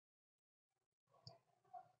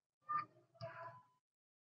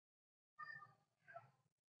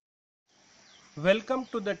Welcome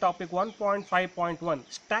to the topic 1.5.1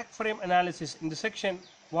 Stack Frame Analysis in the section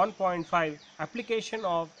 1.5 Application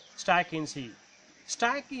of Stack in C.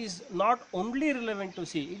 Stack is not only relevant to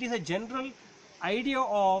C, it is a general idea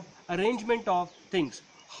of arrangement of things.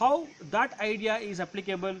 How that idea is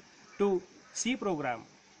applicable to C program,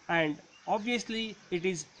 and obviously it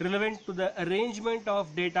is relevant to the arrangement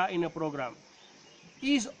of data in a program.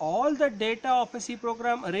 Is all the data of a C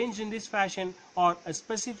program arranged in this fashion, or a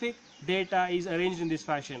specific data is arranged in this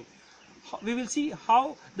fashion? We will see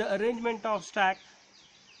how the arrangement of stack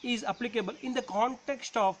is applicable in the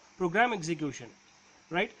context of program execution,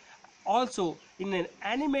 right? Also, in an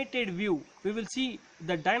animated view, we will see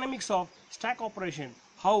the dynamics of stack operation,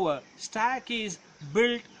 how a stack is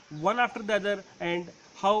built one after the other and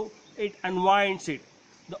how it unwinds it.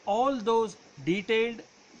 All those detailed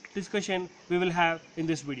discussion we will have in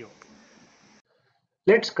this video.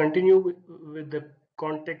 Let's continue with the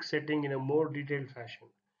context setting in a more detailed fashion.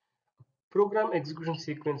 Program execution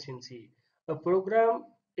sequence in C. A program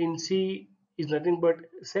in C is nothing but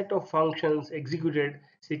a set of functions executed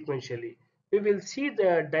sequentially. We will see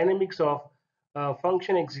the dynamics of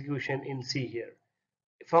function execution in C here.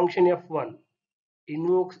 Function F1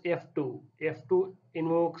 invokes F2, F2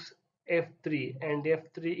 invokes F3, and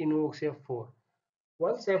F3 invokes F4.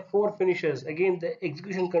 Once F4 finishes, again the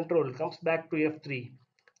execution control comes back to F3.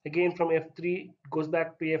 Again from F3 goes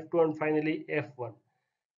back to F2 and finally F1.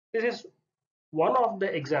 This is one of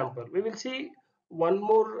the example. We will see one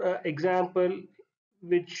more example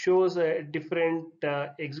which shows a different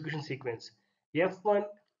execution sequence. F1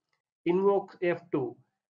 invokes F2.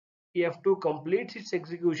 F2 completes its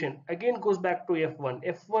execution, again goes back to F1.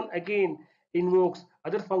 F1 again invokes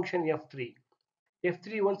other function F3.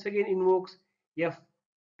 F3 once again invokes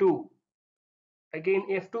F2. Again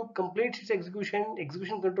F2 completes its execution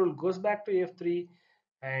control goes back to F3,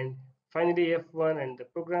 and finally F1, and the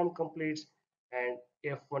program completes and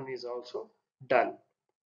F1 is also done.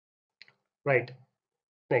 Right,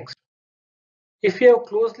 next. If you have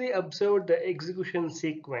closely observed the execution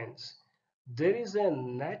sequence, there is a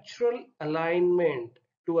natural alignment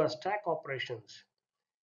to a stack operations.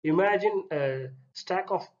 Imagine a stack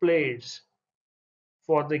of plates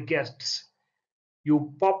for the guests.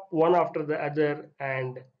 You pop one after the other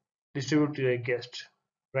and distribute to your guest,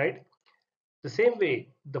 right? The same way,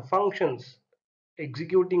 the functions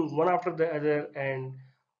executing one after the other and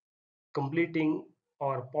completing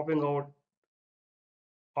or popping out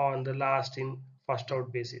on the last in first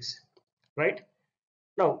out basis, right?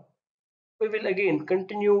 Now we will again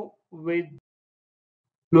continue with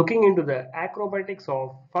looking into the acrobatics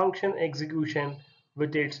of function execution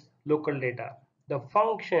with its local data. The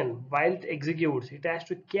function, while it executes, it has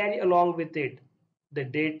to carry along with it the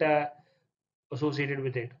data associated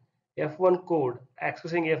with it. F1 code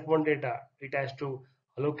accessing F1 data, it has to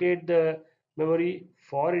allocate the memory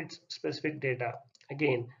for its specific data.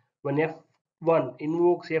 Again, when F1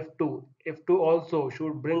 invokes F2, F2 also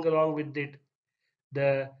should bring along with it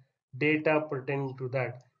the data pertaining to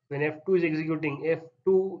that. When F2 is executing,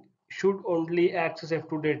 F2 should only access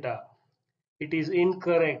F2 data. It is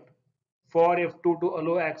incorrect for F2 to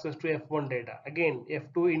allow access to F1 data. Again,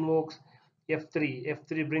 F2 invokes F3.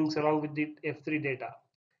 F3 brings along with it F3 data.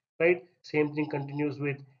 Right? Same thing continues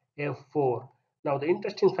with F4. Now the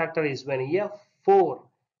interesting factor is when F4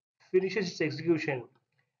 finishes its execution,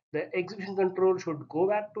 the execution control should go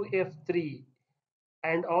back to F3,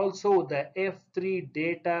 and also the F3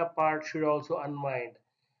 data part should also unwind.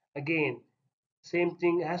 Again, same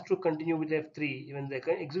thing has to continue with F3. When the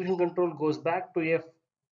execution control goes back to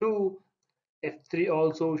F2, F3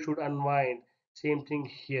 also should unwind. Same thing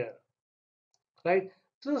here, right?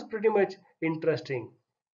 This is pretty much interesting.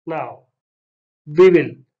 Now we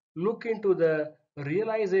will look into the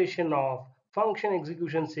realization of function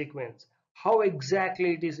execution sequence, how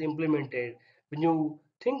exactly it is implemented. When you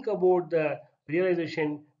think about the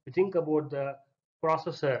realization, you think about the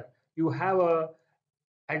processor, you have a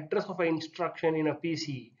address of an instruction in a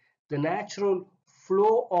PC. The natural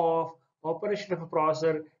flow of operation of a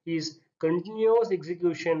processor is continuous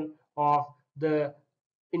execution of the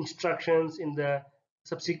instructions in the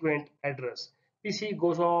subsequent address. PC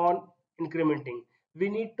goes on incrementing. We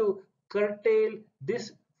need to curtail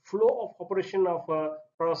this flow of operation of a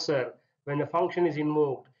processor when a function is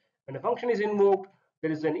invoked. When a function is invoked,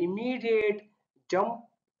 there is an immediate jump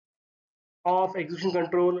of execution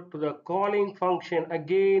control to the calling function.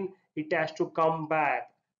 Again, it has to come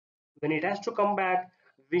back. When it has to come back,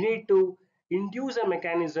 we need to induce a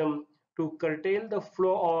mechanism to curtail the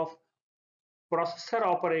flow of processor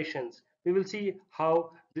operations. We will see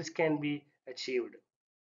how this can be achieved.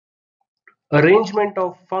 Arrangement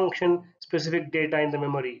of function specific data in the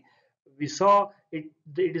memory. We saw it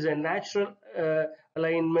is a natural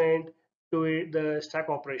alignment to the stack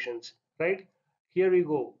operations, right? Here we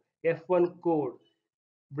go. F1 code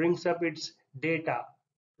brings up its data,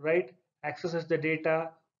 right? Accesses the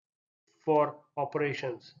data for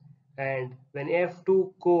operations. And when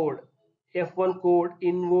F1 code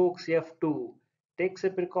invokes F2, takes a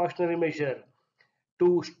precautionary measure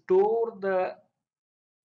to store the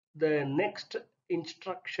next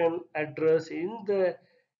instruction address in the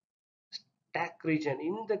stack region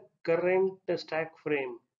in the current stack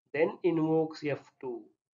frame, then invokes F2,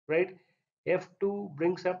 right? F2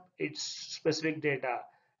 brings up its specific data,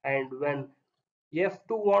 and when F2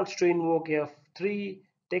 wants to invoke F3,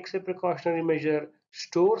 takes a precautionary measure,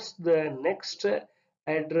 stores the next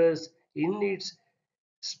address in its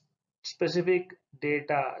specific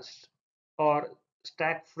data or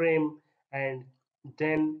stack frame, and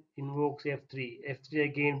then invokes F3. F3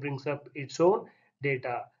 again brings up its own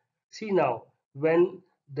data. See now, when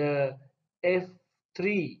the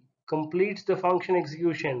F3 completes the function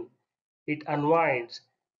execution, it unwinds,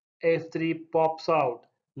 F3 pops out.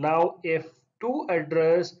 Now F2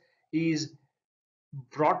 address is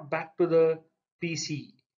brought back to the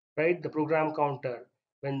PC, right? The program counter.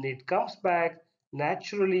 When it comes back,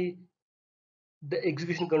 naturally the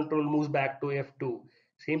execution control moves back to F2.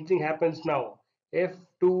 Same thing happens now.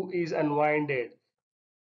 F2 is unwinded.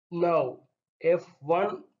 Now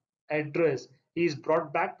F1 address is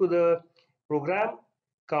brought back to the program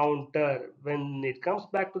counter. When it comes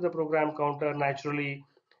back to the program counter, naturally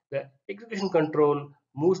the execution control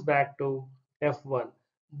moves back to F1.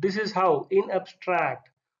 This is how, in abstract,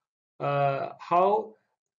 how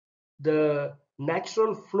the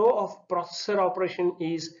natural flow of processor operation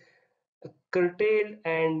is curtailed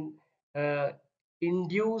and uh,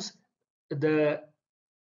 induce the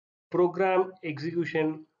program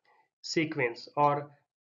execution sequence, or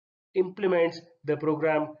implements the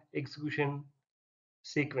program execution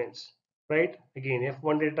sequence, right? Again,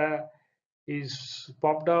 F1 data is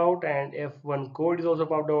popped out and F1 code is also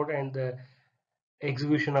popped out, and the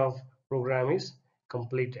execution of program is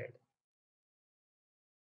completed.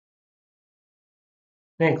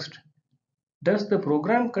 Next, does the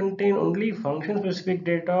program contain only function specific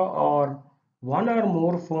data, or one or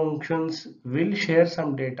more functions will share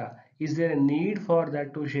some data? Is there a need for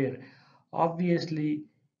that to share? Obviously,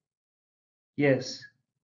 yes.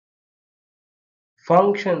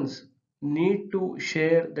 Functions need to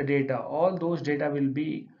share the data. All those data will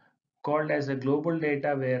be called as a global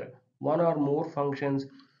data, where one or more functions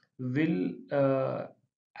will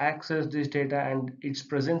access this data and its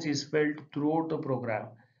presence is felt throughout the program.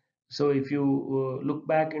 So if you look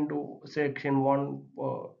back into section 1,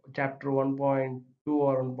 chapter 1.2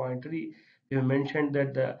 or 1.3, we have mentioned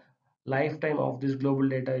that the lifetime of this global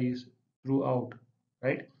data is throughout,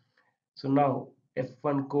 right? So now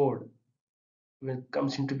F1 code, when it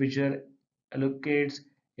comes into picture, allocates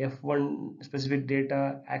F1 specific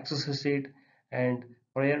data, accesses it, and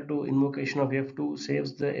prior to invocation of F2,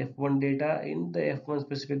 saves the F1 data in the F1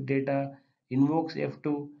 specific data, invokes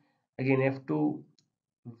F2. Again, F2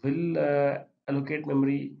 will allocate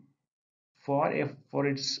memory for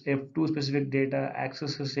its F2 specific data,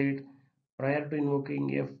 accesses it. Prior to invoking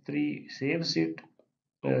F3, saves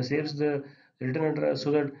the return address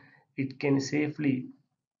so that it can safely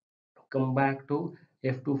come back to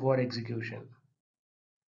F2 for execution.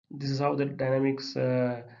 This is how the dynamics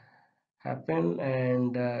happen,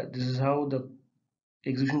 and this is how the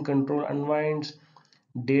execution control unwinds.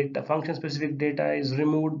 Data function specific data is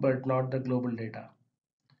removed, but not the global data,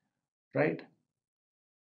 right?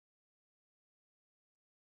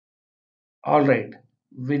 All right,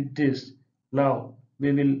 with this, now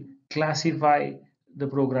we will classify the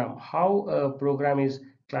program. How a program is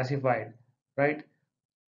classified, right?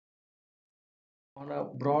 On a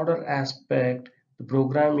broader aspect, the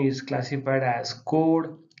program is classified as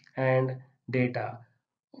code and data.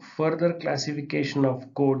 Further classification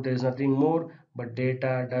of code, there is nothing more, but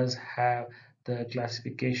data does have the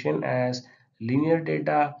classification as linear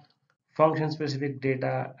data, function specific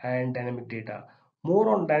data, and dynamic data.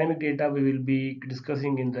 More on dynamic data we will be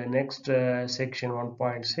discussing in the next section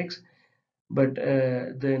 1.6, but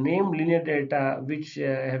the name linear data which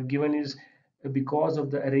I have given is because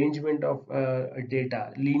of the arrangement of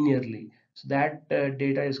data linearly. So that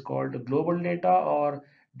data is called global data or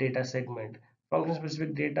data segment. Function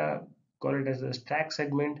specific data, call it as a stack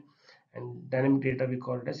segment, and dynamic data we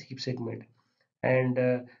call it as heap segment. And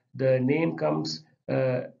the name comes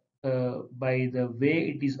by the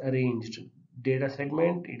way it is arranged. Data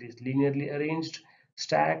segment, it is linearly arranged.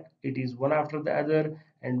 Stack, it is one after the other,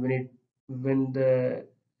 and when the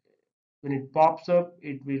When it pops up,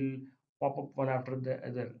 it will pop up one after the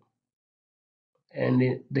other,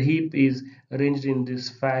 and the heap is arranged in this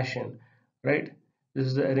fashion, right? This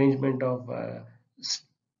is the arrangement of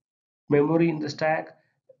memory in the stack.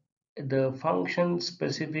 The function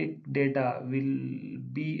specific data will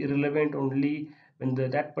be relevant only when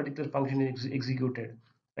that particular function is executed,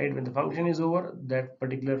 right? When the function is over, that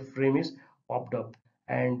particular frame is popped up,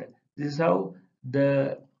 and this is how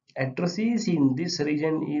the addresses in this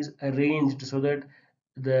region is arranged so that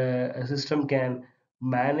the system can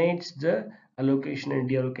manage the allocation and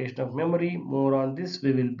deallocation of memory. More on this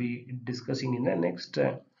we will be discussing in the next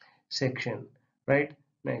section, right?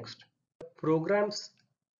 Next, program's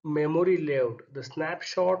memory layout, the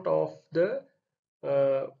snapshot of the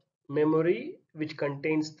uh, memory which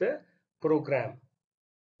contains the program,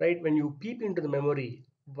 right? When you peep into the memory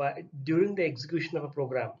during the execution of a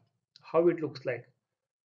program, how it looks like.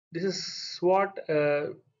 This is what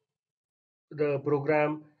the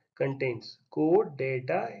program contains: code,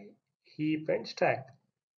 data, heap, and stack.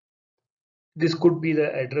 This could be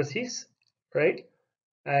the addresses, right?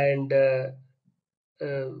 And uh,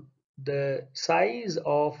 the size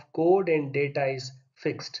of code and data is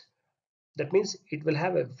fixed. That means it will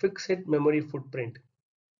have a fixed memory footprint.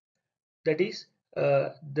 That is,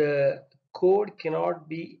 the code cannot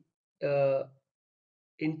be uh,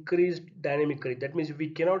 increased dynamically. That means we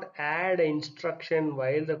cannot add an instruction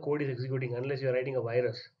while the code is executing unless you're writing a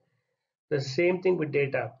virus. The same thing with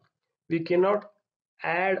data. We cannot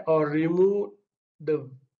add or remove the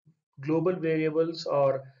global variables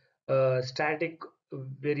or static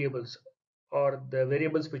variables, or the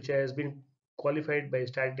variables which has been qualified by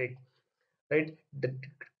static, right,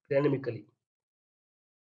 dynamically,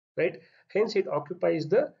 right? Hence it occupies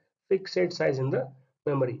the fixed size in the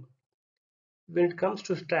memory. When it comes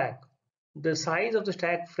to stack, the size of the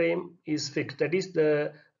stack frame is fixed. That is,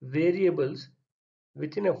 the variables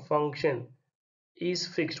within a function is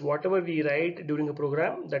fixed. Whatever we write during a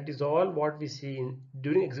program, that is all what we see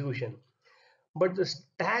during execution. But the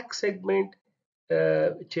stack segment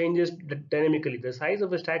changes dynamically. The size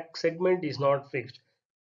of the stack segment is not fixed.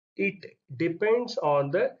 It depends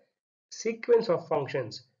on the sequence of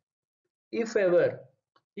functions. If ever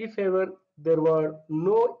if ever there were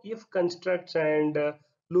no if constructs and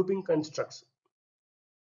looping constructs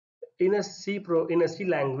in a C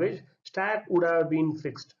language, stack would have been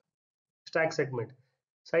fixed. Stack segment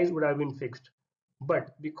size would have been fixed.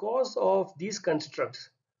 But because of these constructs,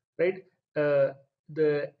 right, uh,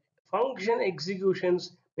 the function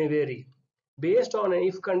executions may vary. Based on an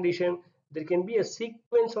if condition, there can be a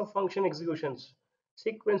sequence of function executions.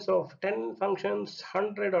 Sequence of 10 functions,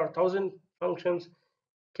 100 or 1000 functions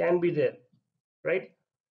can be there, right?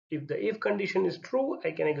 If the if condition is true,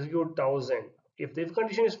 I can execute 1000. If the if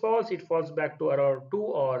condition is false, it falls back to around 2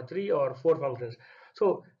 or 3 or 4 functions.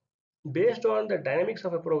 So based on the dynamics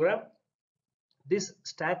of a program, this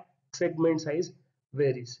stack segment size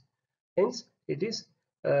varies. Hence it is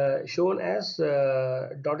shown as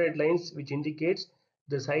dotted lines, which indicates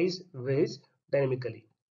the size varies dynamically.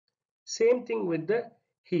 Same thing with the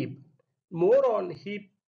heap. More on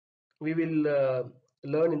heap we will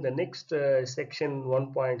learn in the next section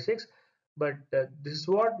 1.6, but this is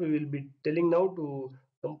what we will be telling now to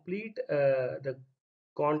complete the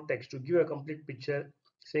context, to give a complete picture,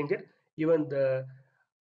 saying that even the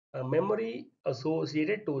memory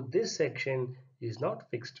associated to this section is not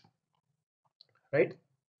fixed, right?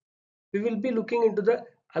 We will be looking into the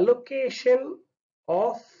allocation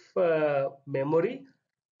of memory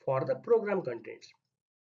for the program contents.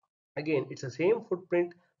 Again, it's the same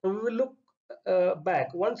footprint. And we will look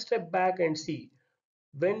back, one step back, and see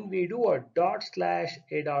when we do a dot slash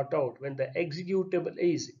a dot out, when the executable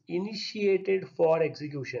is initiated for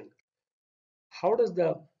execution, how does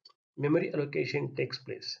the memory allocation takes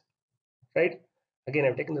place, right? Again,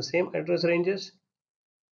 I've taken the same address ranges.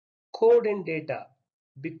 Code and data,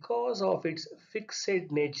 because of its fixed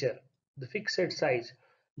nature, the fixed size,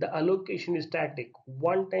 the allocation is static,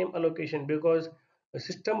 one-time allocation, because the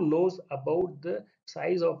system knows about the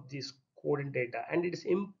size of this code and data, and it is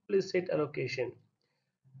implicit allocation.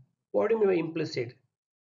 What do you mean by implicit?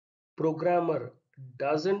 Programmer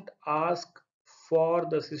doesn't ask for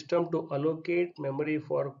the system to allocate memory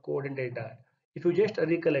for code and data. If you just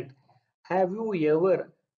recollect, have you ever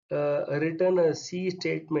written a C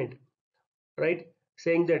statement, right,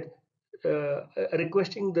 saying that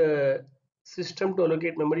requesting the system to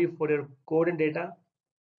allocate memory for your code and data?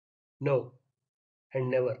 No, and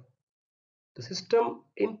never. The system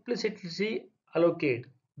implicitly allocate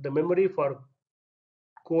the memory for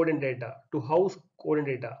code and data, to house code and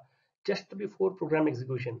data, just before program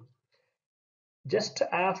execution. just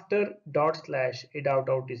after dot slash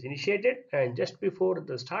out is initiated and just before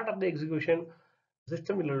the start of the execution, the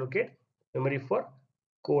system will allocate memory for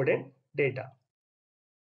code and data.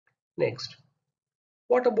 Next,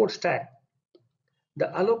 what about stack? The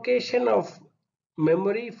allocation of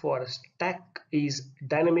memory for stack is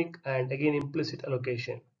dynamic and again implicit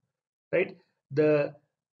allocation, right? The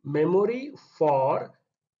memory for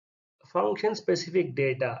function specific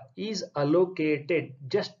data is allocated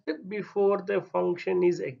just before the function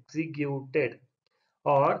is executed,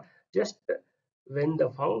 or just when the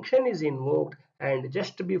function is invoked and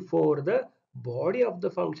just before the body of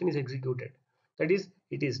the function is executed. That is,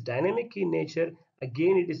 it is dynamic in nature.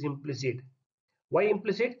 Again, it is implicit. Why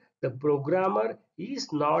implicit? The programmer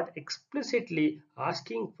is not explicitly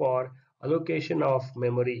asking for allocation of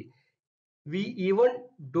memory. We even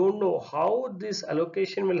don't know how this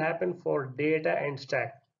allocation will happen for data and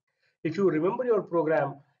stack. If you remember your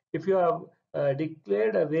program, if you have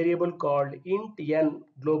declared a variable called int n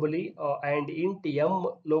globally and int m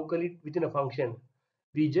locally within a function,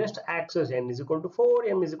 we just access n is equal to 4,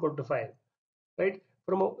 m is equal to 5, right?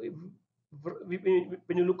 When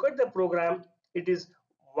you look at the program, it is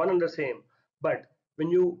one and the same. But when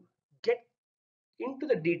you get into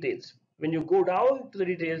the details, when you go down to the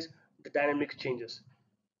details, the dynamics changes,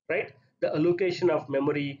 right? The allocation of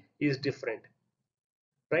memory is different,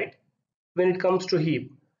 right? When it comes to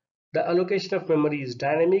heap, the allocation of memory is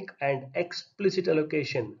dynamic and explicit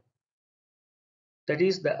allocation. That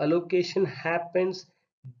is, the allocation happens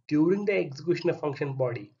during the execution of function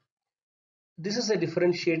body. This is a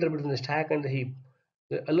differentiator between the stack and the heap.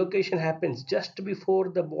 The allocation happens just before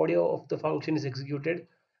the body of the function is executed,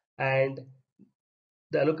 and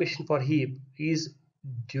the allocation for heap is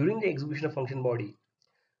during the execution of function body.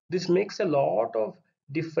 This makes a lot of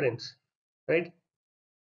difference, right,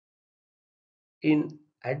 in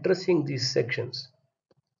addressing these sections,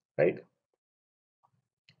 right?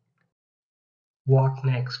 What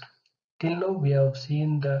next? Till now we have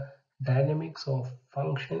seen the dynamics of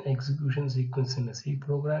function execution sequence in a C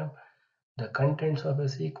program, the contents of a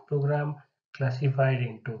C program classified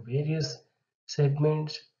into various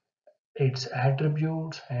segments, its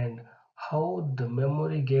attributes, and how the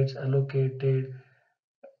memory gets allocated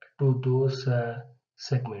to those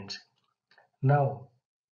segments. Now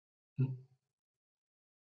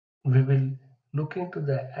we will look into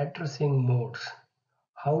the addressing modes.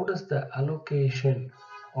 How does the allocation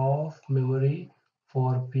of memory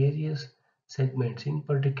for various segments, in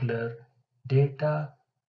particular data,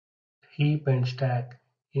 heap and stack,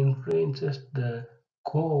 influences the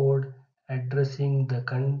code addressing the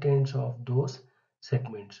contents of those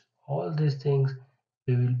segments? All these things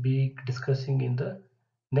we will be discussing in the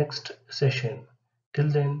next session. Till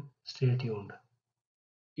then, stay tuned.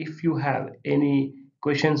 If you have any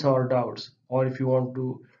questions or doubts, or if you want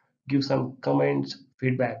to give some comments,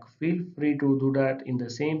 feedback, feel free to do that in the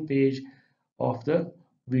same page of the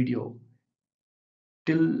video.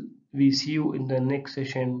 Till we see you in the next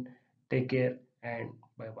session, take care and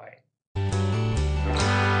bye bye.